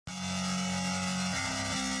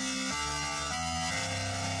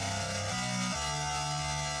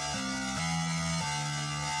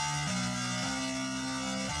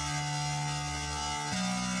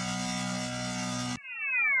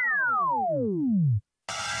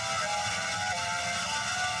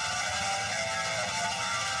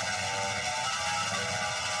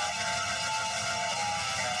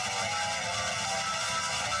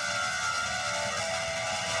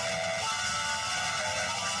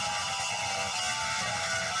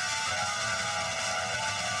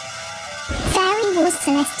for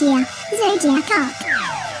Celestia, Zodiac Knights.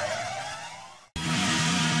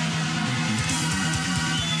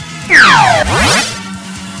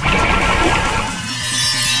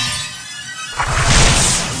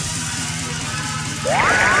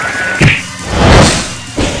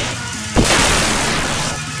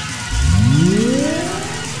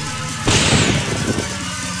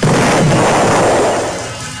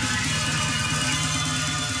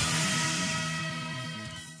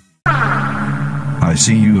 I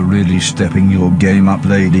see you are really stepping your game up,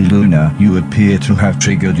 Lady Luna. You appear to have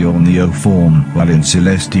triggered your Neo form while in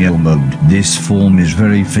Celestial mode. This form is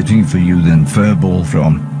very fitting for you than Furball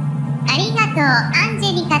from. ありがとう、アンジ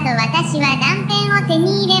ェリカと私は断片を手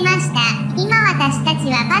に入れました。今私たち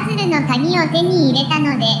はパズルの鍵を手に入れた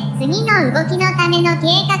ので、次の動きのための計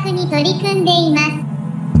画に取り組んでいま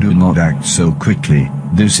す。Do not act so quickly.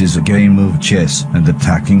 This is a game of chess, and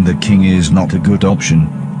attacking the king is not a good option.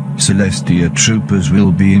 Celestia troopers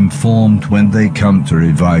will be informed when they come to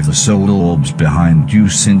revive the soul orbs behind you,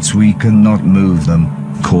 since we cannot move them.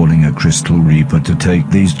 Calling a crystal reaper to take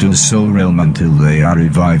these to the soul realm until they are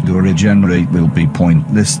revived or regenerate will be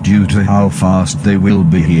pointless due to how fast they will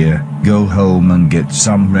be here. Go home and get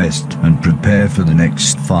some rest and prepare for the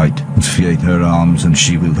next fight. Fiate her arms and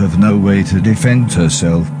she will have no way to defend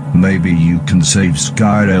herself. Maybe you can save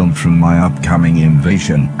Skyrealm from my upcoming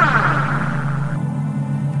invasion.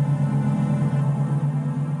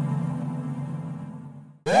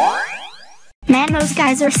 Man, those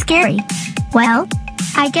guys are scary. Well,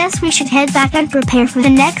 I guess we should head back and prepare for the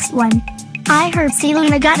next one. I heard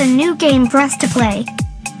Luna got a new game for us to play.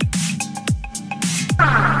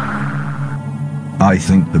 I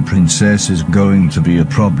think the princess is going to be a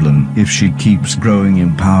problem if she keeps growing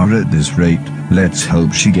in power at this rate. Let's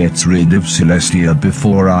hope she gets rid of Celestia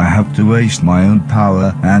before I have to waste my own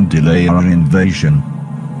power and delay our invasion.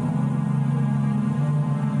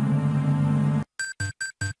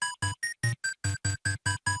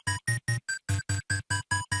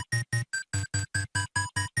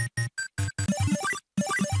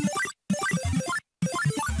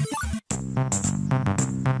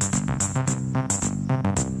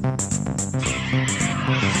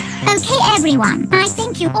 Okay everyone, I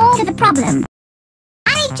think you all have the problem.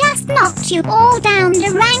 I just knocked you all down the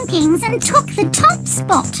rankings and took the top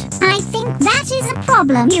spot. I think that is a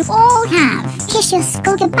problem you all have. Kishus,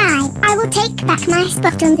 go goodbye. I will take back my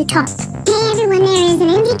spot on the top. Hey everyone, there is an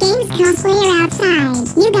indie games cosplayer outside.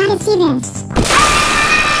 You gotta see this.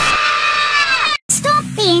 Stop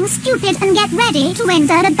being stupid and get ready to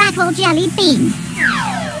enter the battle, Jelly Bean.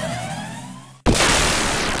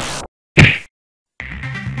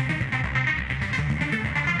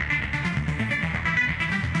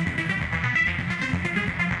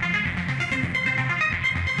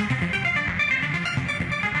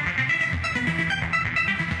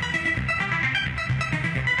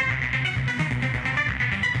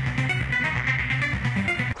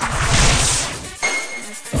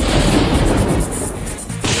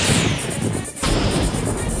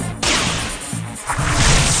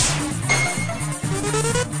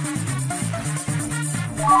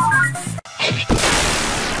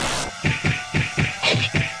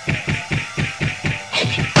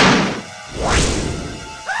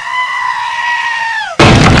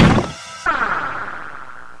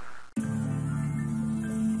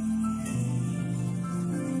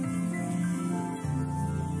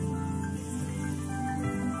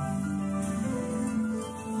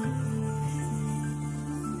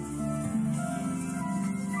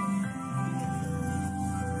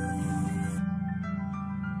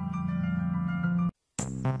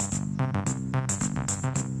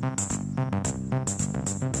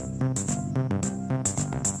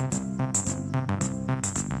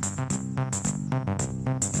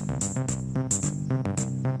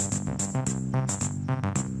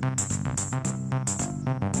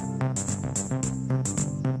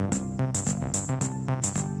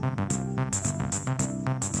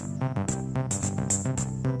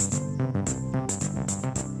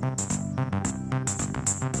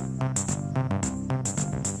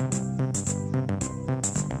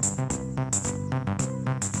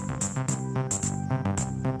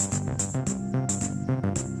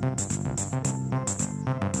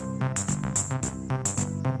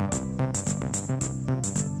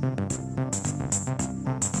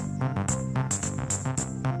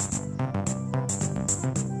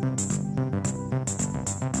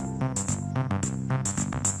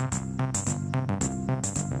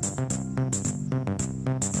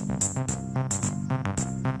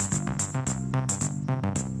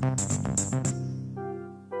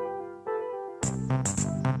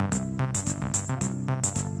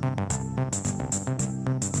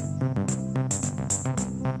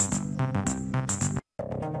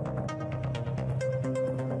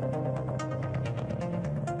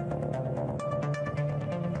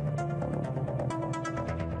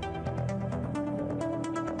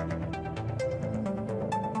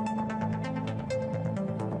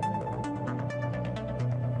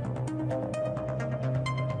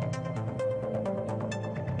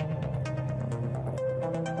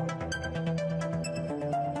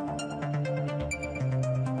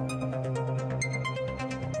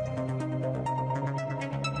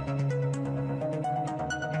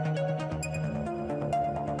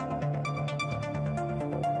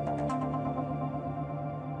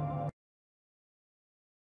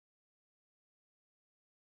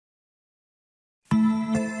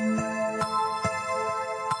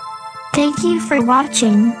 Thank you for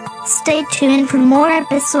watching. Stay tuned for more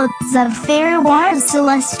episodes of Fairy Wars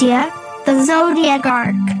Celestia, the Zodiac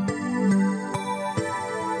Arc.